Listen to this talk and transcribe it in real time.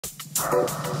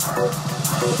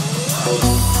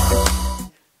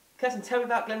Kirstin, tell me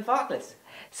about Glenfarclas.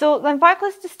 So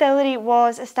Glenfarclas Distillery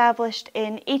was established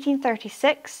in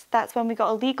 1836. That's when we got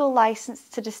a legal licence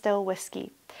to distill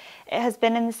whisky. It has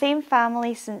been in the same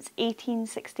family since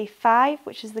 1865,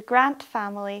 which is the Grant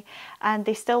family, and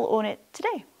they still own it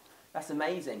today. That's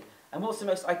amazing. And what's the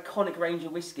most iconic range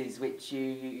of whiskies which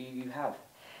you have?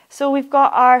 So we've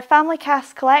got our family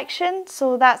cask collection.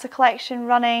 So that's a collection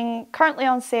running currently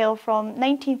on sale from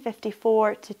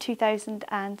 1954 to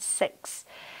 2006.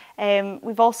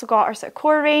 We've also got our sort of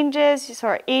core ranges,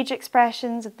 sort of age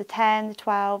expressions of the 10, the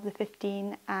 12, the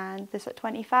 15 and the sort of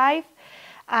 25.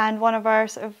 And one of our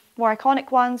sort of more iconic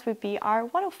ones would be our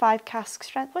 105 cask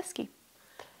strength whisky.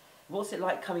 What's it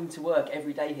like coming to work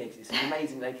every day here? 'Cause it's an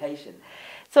amazing location.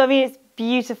 So I mean, it's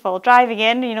beautiful. Driving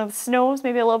in, you know, the snow's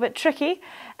maybe a little bit tricky,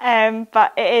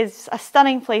 but it is a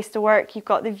stunning place to work. You've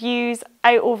got the views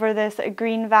out over the sort of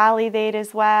green valley there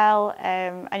as well,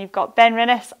 and you've got Ben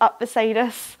Rinnis up beside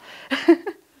us.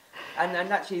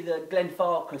 and actually the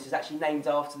Glenfarclas is actually named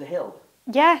after the hill.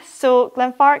 Yes, so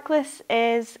Glenfarclas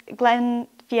is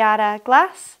Glenfiara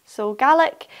Glass, so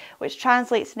Gaelic, which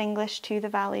translates in English to the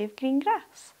Valley of Green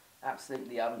Grass.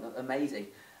 Absolutely amazing.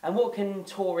 And what can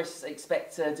tourists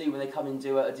expect to do when they come and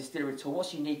do a distillery tour?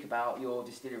 What's unique about your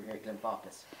distillery here at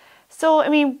Glenfarclas? So, I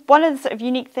mean, one of the sort of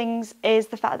unique things is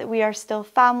the fact that we are still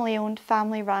family owned,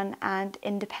 family run and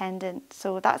independent.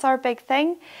 So that's our big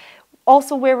thing.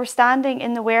 Also, where we're standing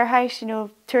in the warehouse, you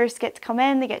know, tourists get to come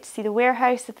in, they get to see the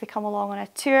warehouse if they come along on a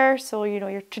tour. So, you know,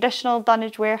 your traditional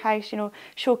dunnage warehouse, you know,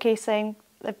 showcasing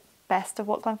the best of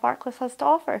what Glenfarclas has to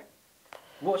offer.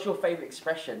 What's your favourite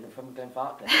expression from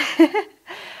Glenfarclas?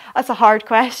 That's a hard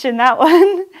question, that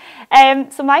one.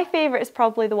 So my favourite is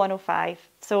probably the 105.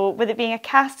 So with it being a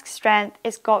cask strength,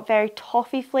 it's got very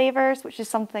toffee flavours, which is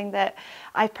something that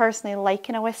I personally like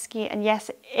in a whisky. And yes,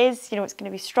 it is, you know, it's going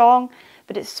to be strong,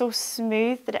 but it's so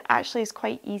smooth that it actually is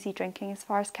quite easy drinking as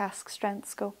far as cask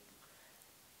strengths go.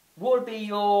 What would be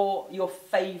your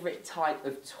favourite type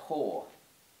of tour?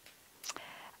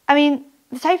 I mean,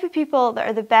 the type of people that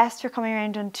are the best for coming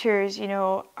around on tours, you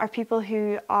know, are people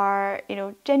who are, you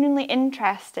know, genuinely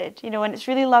interested, you know, and it's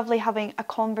really lovely having a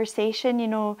conversation, you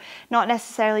know, not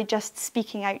necessarily just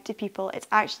speaking out to people. It's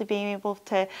actually being able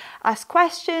to ask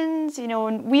questions, you know,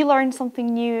 and we learn something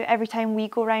new every time we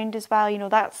go around as well. You know,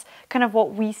 that's kind of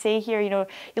what we say here, you know,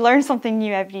 you learn something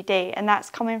new every day, and that's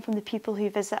coming from the people who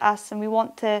visit us. And we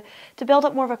want to build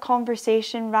up more of a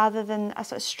conversation rather than a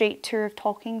sort of straight tour of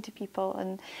talking to people.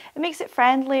 And it makes it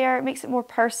friendlier, it makes it more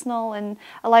personal and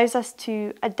allows us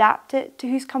to adapt it to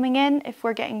who's coming in if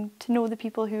we're getting to know the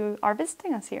people who are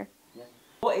visiting us here. Yeah.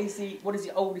 What is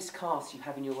the oldest cask you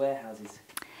have in your warehouses?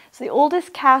 So the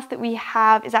oldest cask that we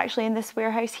have is actually in this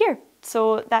warehouse here.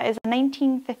 So that is a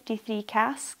 1953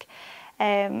 cask,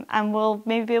 and we'll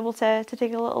maybe be able to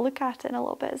take a little look at it in a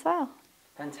little bit as well.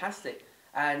 Fantastic.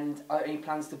 And are any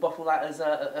plans to bottle that as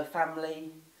a family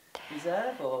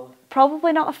reserve, or?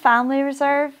 Probably not a family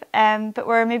reserve, but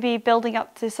we're maybe building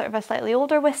up to sort of a slightly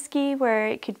older whisky where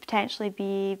it could potentially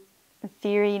be, in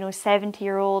theory, you know,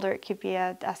 70-year-old, or it could be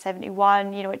a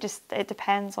 71. You know, it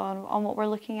depends on what we're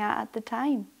looking at the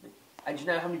time. And do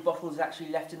you know how many bottles are actually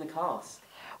left in the cask?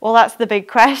 Well, that's the big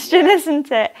question, yeah.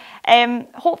 Isn't it?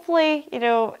 Hopefully, you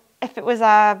know, if it was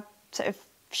a sort of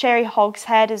sherry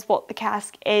hogshead is what the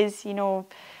cask is, you know,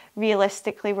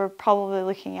 realistically we're probably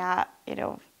looking at, you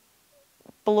know,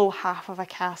 below half of a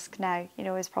cask now, you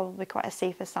know, is probably quite a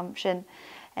safe assumption.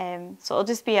 So it'll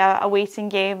just be a waiting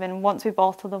game, and once we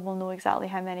bottle them, we'll know exactly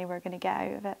how many we're going to get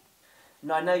out of it.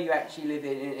 Now, I know you actually live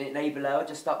in Abelard,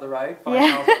 just up the road, 5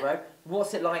 yeah. miles up the road.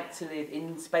 What's it like to live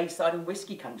in Speyside and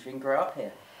whisky country and grow up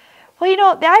here? Well, you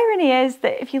know, the irony is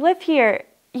that if you live here,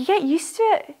 you get used to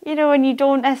it, you know, and you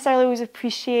don't necessarily always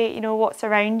appreciate, you know, what's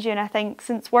around you. And I think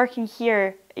since working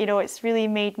here, you know, it's really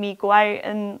made me go out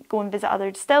and go and visit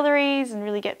other distilleries and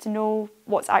really get to know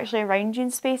what's actually around you in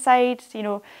Speyside, you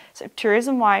know, sort of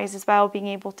tourism-wise as well, being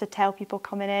able to tell people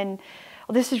coming in,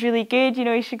 well, this is really good, you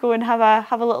know, you should go and have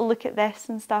a little look at this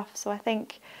and stuff. So I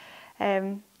think,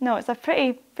 no, it's a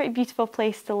pretty beautiful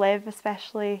place to live,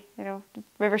 especially, you know,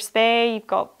 River Spey, you've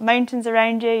got mountains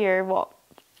around you, you're, what,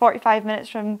 45 minutes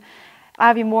from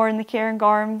Aviemore in the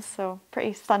Cairngorms, so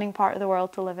pretty stunning part of the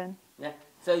world to live in. Yeah.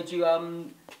 So do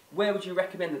you, where would you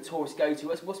recommend that tourists go to?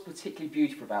 What's particularly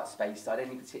beautiful about Speyside?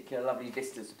 Any particular lovely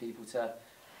vistas for people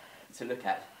to look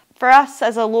at? For us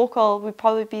as a local, would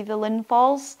probably be the Lynn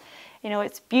Falls. You know,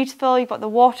 it's beautiful, you've got the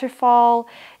waterfall,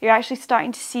 you're actually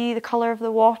starting to see the colour of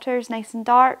the water is nice and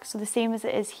dark, so the same as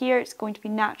it is here, it's going to be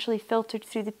naturally filtered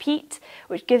through the peat,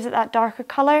 which gives it that darker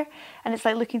colour, and it's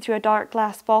like looking through a dark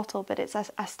glass bottle, but it's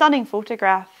a stunning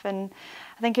photograph, and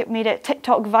I think it made it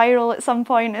TikTok viral at some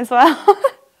point as well.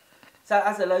 So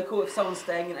as a local, if someone's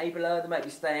staying in Aberlour, they might be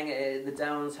staying at the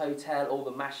Downs Hotel or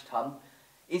the Mash Tun,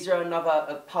 is there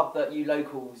another pub that you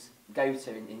locals go to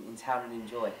in town and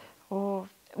enjoy? Oh,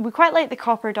 we quite like the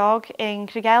Copper Dog in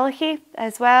Craigellachie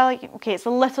as well. Okay, it's a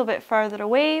little bit further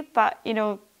away, but you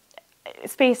know,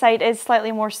 Speyside is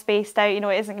slightly more spaced out. You know,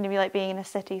 it isn't going to be like being in a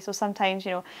city, so sometimes,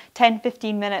 you know,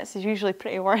 10-15 minutes is usually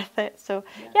pretty worth it. So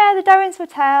yeah, the Downs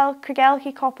Hotel,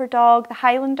 Craigellachie Copper Dog, the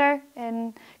Highlander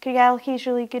in Craigellachie is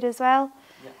really good as well.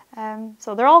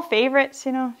 So they're all favourites,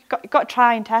 you know, you've got to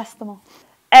try and test them all.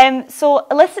 So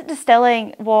illicit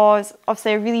distilling was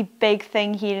obviously a really big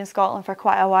thing here in Scotland for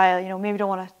quite a while. You know, maybe don't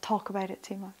want to talk about it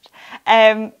too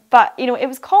much. But, you know, it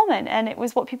was common and it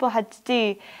was what people had to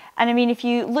do. And I mean, if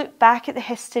you look back at the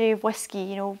history of whiskey,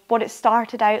 you know, what it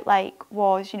started out like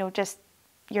was, you know, just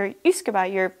your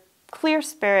usquebaugh, your clear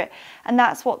spirit, and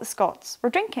that's what the Scots were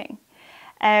drinking.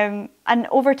 And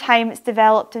over time it's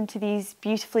developed into these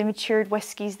beautifully matured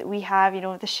whiskies that we have, you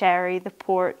know, the sherry, the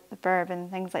port, the bourbon,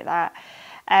 things like that.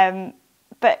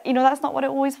 But, you know, that's not what it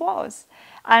always was.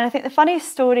 And I think the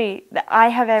funniest story that I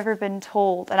have ever been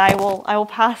told, and I will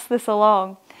pass this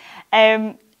along,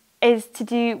 is to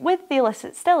do with the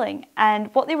illicit distilling.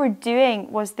 And what they were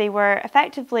doing was they were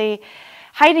effectively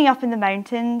hiding up in the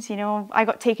mountains. You know, I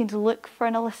got taken to look for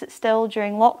an illicit still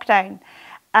during lockdown,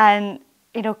 and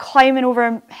you know, climbing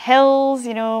over hills,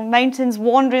 you know, mountains,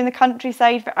 wandering the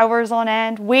countryside for hours on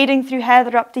end, wading through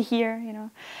heather up to here, you know.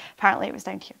 Apparently it was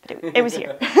down here, but it was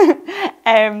here.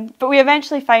 But we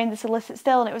eventually found this illicit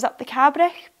still, and it was up the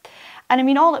Cabrach. And I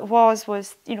mean, all it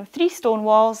was, you know, 3 stone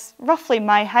walls, roughly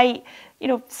my height, you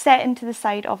know, set into the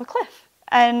side of a cliff.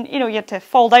 And, you know, you had to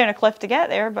fall down a cliff to get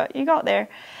there, but you got there.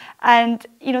 And,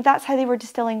 you know, that's how they were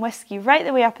distilling whiskey, right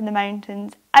the way up in the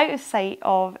mountains, out of sight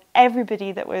of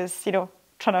everybody that was, you know,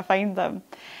 trying to find them.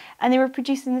 And they were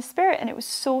producing the spirit, and it was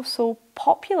so, so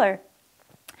popular.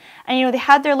 And, you know, they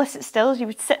had their illicit stills, you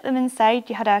would sit them inside,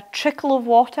 you had a trickle of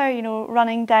water, you know,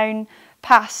 running down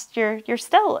past your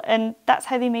still, and that's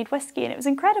how they made whiskey, and it was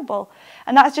incredible.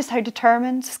 And that's just how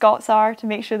determined Scots are to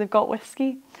make sure they've got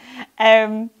whiskey.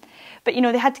 But, you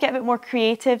know, they had to get a bit more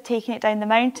creative, taking it down the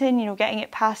mountain, you know, getting it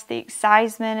past the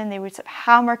exciseman, and they would sort of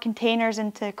hammer containers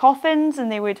into coffins,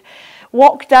 and they would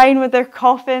walk down with their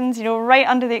coffins, you know, right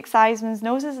under the exciseman's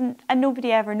noses, and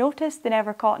nobody ever noticed, they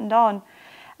never cottoned on.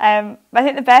 But I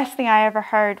think the best thing I ever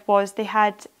heard was they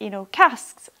had, you know,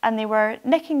 casks, and they were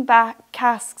nicking back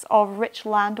casks of rich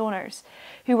landowners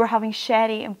who were having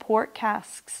sherry and port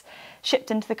casks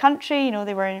shipped into the country. You know,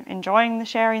 they were enjoying the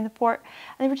sherry and the port,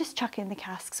 and they were just chucking the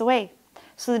casks away.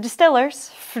 So the distillers,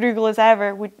 frugal as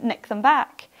ever, would nick them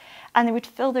back, and they would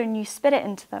fill their new spirit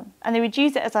into them, and they would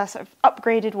use it as a sort of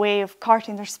upgraded way of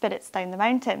carting their spirits down the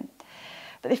mountain.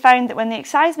 But they found that when the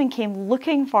exciseman came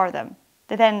looking for them,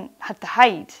 they then had to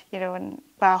hide, you know, and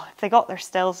well, if they got their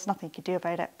stills, there's nothing you could do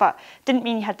about it, but it didn't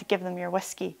mean you had to give them your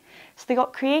whiskey. So they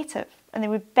got creative, and they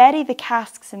would bury the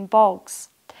casks in bogs,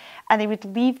 and they would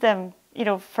leave them, you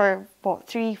know, for what,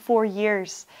 3-4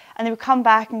 years, and they would come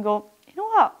back and go, you know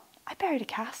what, I buried a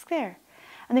cask there.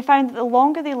 And they found that the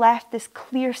longer they left this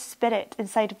clear spirit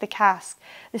inside of the cask,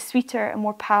 the sweeter and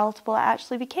more palatable it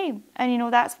actually became. And you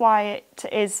know, that's why it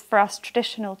is for us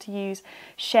traditional to use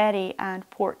sherry and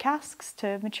port casks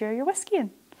to mature your whiskey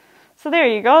in. So there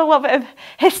you go, a little bit of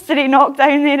history knocked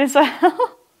down there as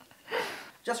well.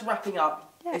 Just wrapping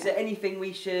up, is there anything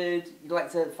you'd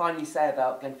like to finally say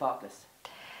about Glenfarclas?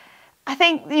 I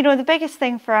think, you know, the biggest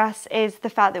thing for us is the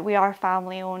fact that we are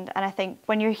family owned, and I think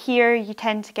when you're here you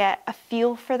tend to get a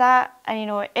feel for that, and you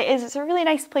know, it's a really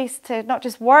nice place to not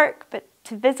just work but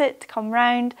to visit, to come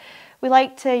round. We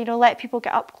like to, you know, let people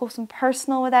get up close and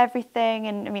personal with everything,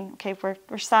 and I mean, okay,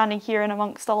 we're standing here in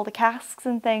amongst all the casks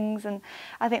and things, and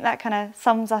I think that kind of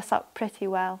sums us up pretty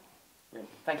well.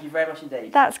 Thank you very much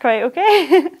indeed. That's quite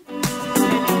okay.